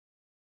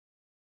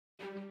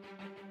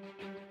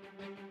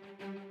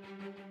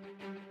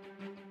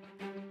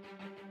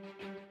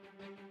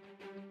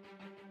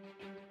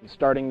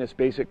Starting this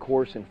basic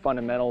course in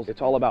fundamentals,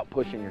 it's all about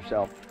pushing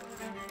yourself.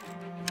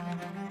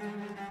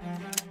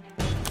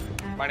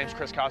 My name's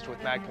Chris Costa with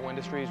Magpul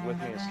Industries. With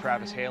me is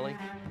Travis Haley.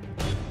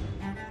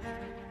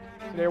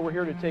 Today we're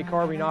here to take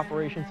carbine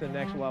operations to the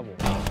next level.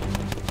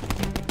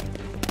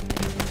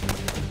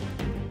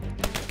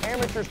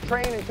 Amateurs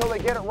train until they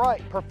get it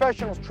right.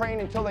 Professionals train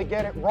until they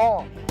get it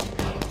wrong.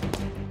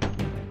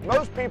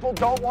 Most people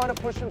don't want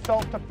to push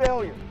themselves to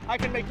failure. I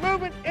can make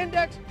movement,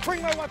 index,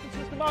 bring my weapon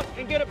system up,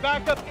 and get it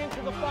back up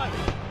into the fight.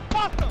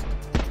 Fuck them!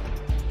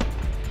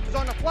 Because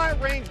on the flat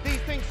range, these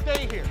things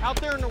stay here.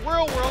 Out there in the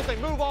real world, they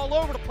move all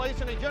over the place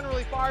and they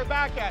generally fire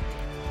back at you.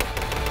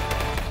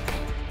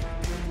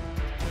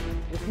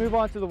 Let's move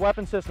on to the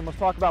weapon system. Let's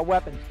talk about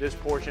weapons. This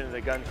portion of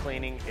the gun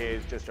cleaning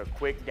is just a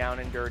quick down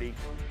and dirty.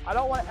 I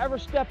don't want to ever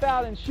step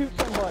out and shoot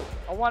somebody.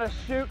 I want to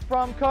shoot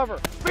from cover.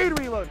 Speed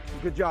reload.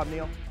 Good job,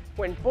 Neil.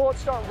 When bullets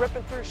start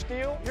ripping through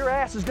steel, your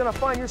ass is going to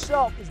find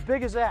yourself as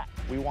big as that.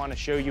 We want to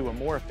show you a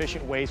more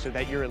efficient way so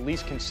that you're at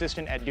least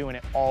consistent at doing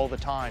it all the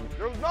time.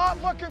 You're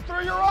not looking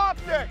through your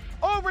optic.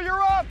 Over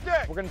your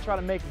optic. We're going to try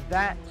to make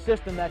that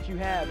system that you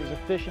have as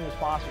efficient as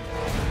possible.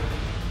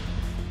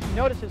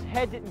 Notice his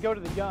head didn't go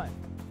to the gun.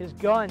 His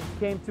gun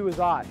came to his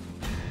eyes.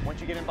 Once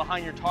you get in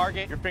behind your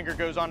target, your finger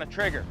goes on a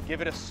trigger.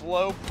 Give it a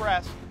slow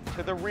press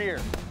to the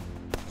rear.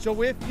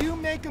 So if you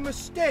make a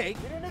mistake,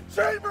 You need a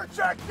chamber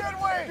check,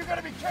 didn't we? You're going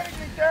to be kidding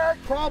me,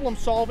 Derek. problem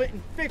solve it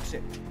and fix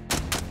it.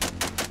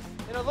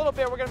 In a little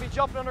bit, we're going to be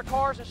jumping under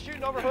cars and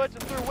shooting over hoods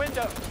and through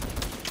windows.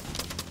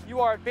 You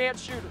are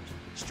advanced shooters.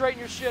 Straighten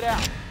your shit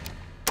out.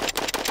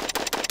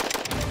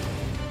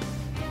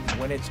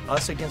 When it's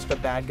us against the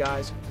bad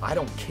guys, I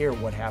don't care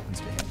what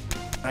happens to him.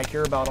 I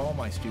care about all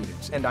my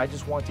students, and I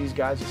just want these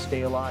guys to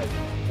stay alive.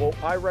 What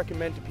I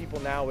recommend to people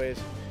now is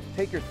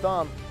take your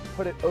thumb,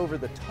 put it over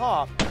the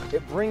top.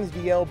 It brings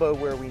the elbow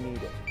where we need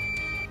it.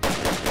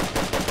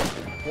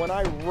 When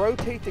I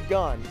rotate the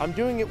gun, I'm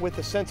doing it with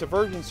a sense of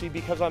urgency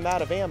because I'm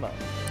out of ammo.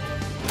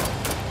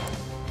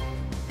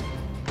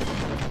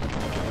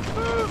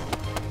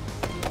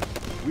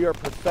 We are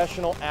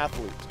professional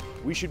athletes.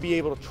 We should be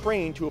able to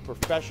train to a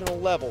professional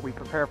level. We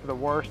prepare for the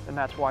worst, and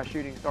that's why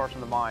shooting starts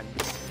in the mind.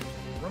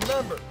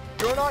 Remember,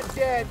 you're not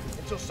dead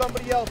until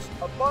somebody else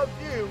above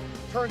you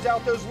turns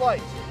out those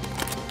lights.